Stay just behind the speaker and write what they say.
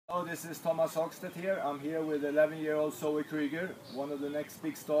Hello, this is Thomas Hogstedt here. I'm here with 11-year-old Zoe Kruger, one of the next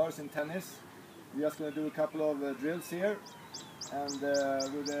big stars in tennis. We're just going to do a couple of drills here, and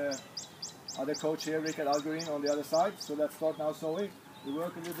with the other coach here, Rikard Allgurin, on the other side. So let's start now, Zoe. We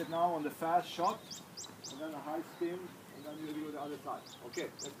work a little bit now on the fast shot, and then a high spin, and then we'll do the other side. Okay,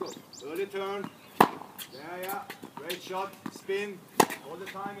 let's go. Early turn. There, yeah. Great shot. Spin. All the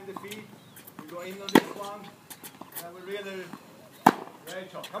time in the feet. We go in on this one. And we really...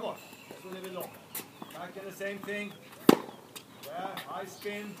 Great shot. Come on. Let's go a little bit long. Back at the same thing. Yeah, high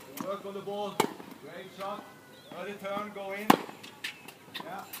spin. Work on the ball. Great shot. Early turn. Go in.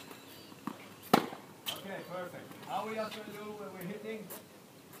 Yeah. Okay, perfect. Now we're just going to do when we're hitting.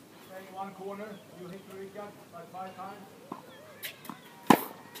 Stay in one corner. You hit the Rikard like 5 times.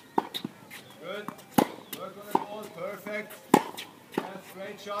 Good. Work on the ball. Perfect. Yes,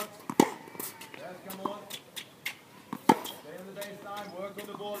 great shot. Yes, come on. Stay on the baseline, work on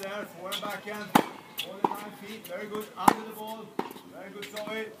the ball there, forehand, backhand, all the time, feet, very good, under the ball, very good,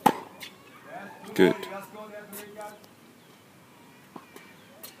 Zoe. Yes, good. More. Just go there to Rikard.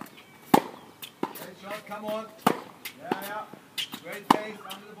 Great shot, come on. Yeah, yeah. Great pace,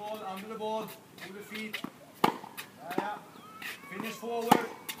 under the ball, move the feet. Yeah, yeah. Finish forward.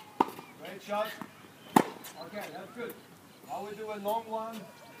 Great shot. Okay, that's good. Now we do a long one,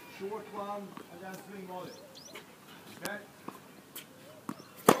 short one, and then swing volley. Okay.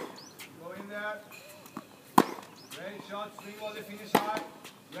 Go in there. Great shot. Swing volley, finish high.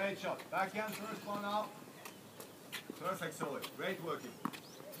 Great shot. Backhand, first one out. Perfect, Zoe. Great working.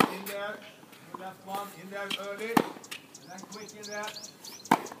 In there. The left one. In there early. And then quick in there.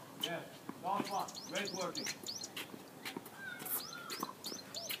 Yeah. Last one. Great working.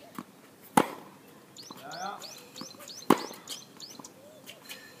 Yeah.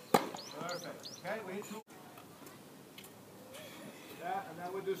 Perfect. Okay, we hit 2. Yeah, and then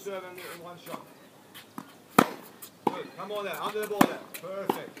we do serve in one shot. Good. Come on there, under the ball there.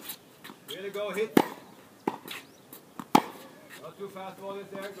 Perfect. Really go hit. Not too fast volleys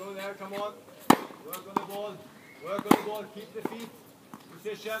there. Go there, come on. Work on the ball. Work on the ball. Keep the feet.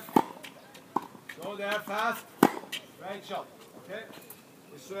 Position. Go there fast. Great shot. Okay?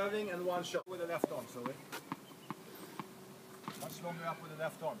 We're serving and one shot with the left arm, Zoe. Much longer up with the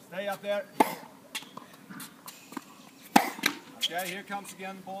left arm. Stay up there. Okay, here comes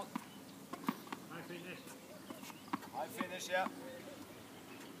again, ball. High finish. High finish, yeah.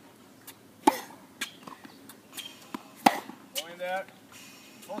 Go in there.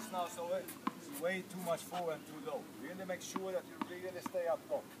 Toss now, so it's way too much forward and too low. Really make sure that you really stay up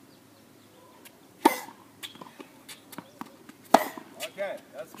top. Okay,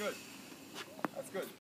 that's good. That's good.